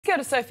go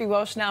to Sophie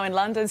Walsh now in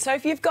London.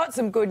 Sophie, you've got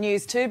some good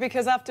news too,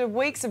 because after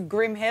weeks of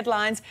grim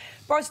headlines,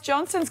 Boris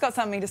Johnson's got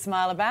something to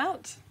smile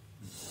about.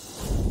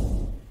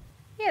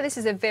 Yeah, this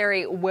is a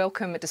very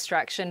welcome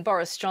distraction.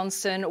 Boris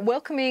Johnson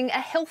welcoming a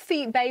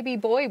healthy baby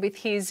boy with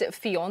his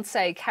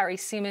fiancée, Carrie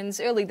Symonds,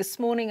 early this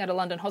morning at a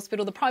London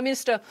hospital. The Prime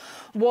Minister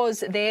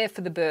was there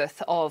for the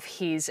birth of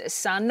his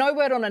son. No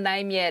word on a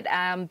name yet,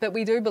 but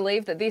we do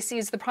believe that this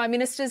is the Prime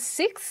Minister's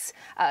sixth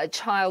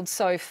child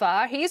so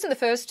far. He isn't the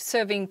first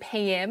serving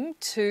PM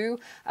to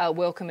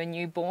welcome a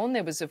newborn.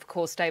 There was, of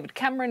course, David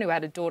Cameron, who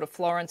had a daughter,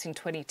 Florence, in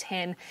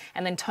 2010,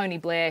 and then Tony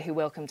Blair, who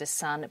welcomed a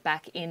son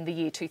back in the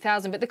year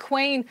 2000. But the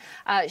Queen...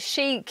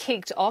 she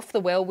kicked off the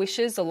well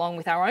wishes along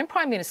with our own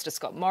Prime Minister,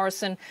 Scott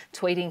Morrison,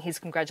 tweeting his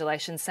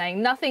congratulations,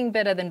 saying nothing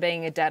better than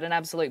being a dad, an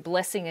absolute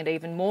blessing, and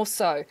even more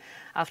so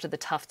after the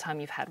tough time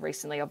you've had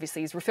recently.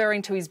 Obviously, he's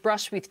referring to his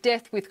brush with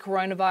death with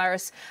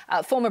coronavirus.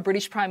 Former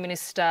British Prime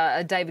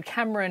Minister David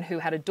Cameron, who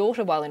had a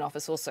daughter while in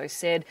office, also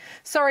said,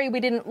 "Sorry, we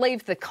didn't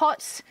leave the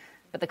cot,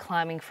 but the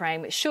climbing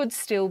frame should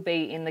still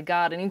be in the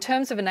garden." In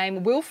terms of a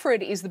name,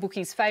 Wilfred is the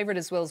bookie's favourite,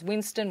 as well as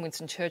Winston.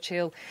 Winston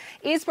Churchill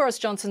is Boris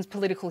Johnson's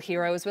political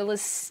hero, as well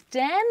as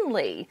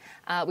Stanley,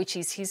 which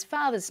is his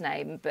father's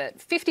name.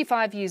 But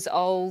 55 years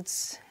old,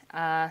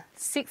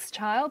 sixth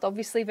child,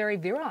 obviously very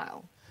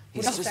virile.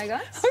 Would you say,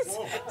 guys?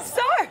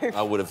 So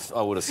I would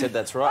have said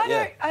that's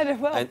right. I know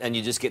well. And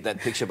you just get that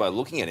picture by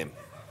looking at him.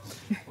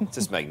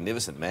 Just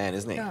magnificent man,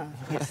 isn't he? Oh,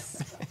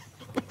 yes.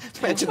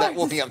 Imagine that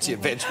walking up to your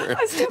bedroom.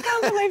 I still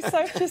can't believe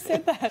Soph just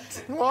said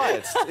that.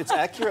 Why? It's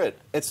accurate.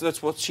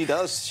 That's what she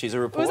does. She's a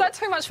reporter. Was that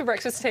too much for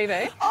breakfast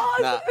TV? Oh,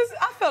 Nah.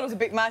 I felt it was a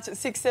bit much at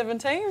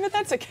 6:17, but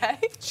that's okay.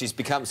 She's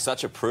become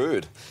such a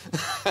prude.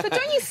 But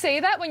don't you see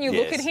that when you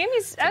look Yes, at him?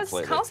 He's, as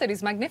completely. Karl said,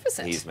 he's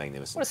magnificent. He's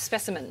magnificent. What a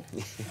specimen.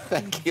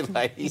 Thank you,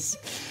 ladies.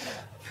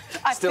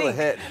 I Still think...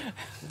 ahead.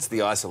 It's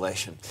the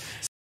isolation.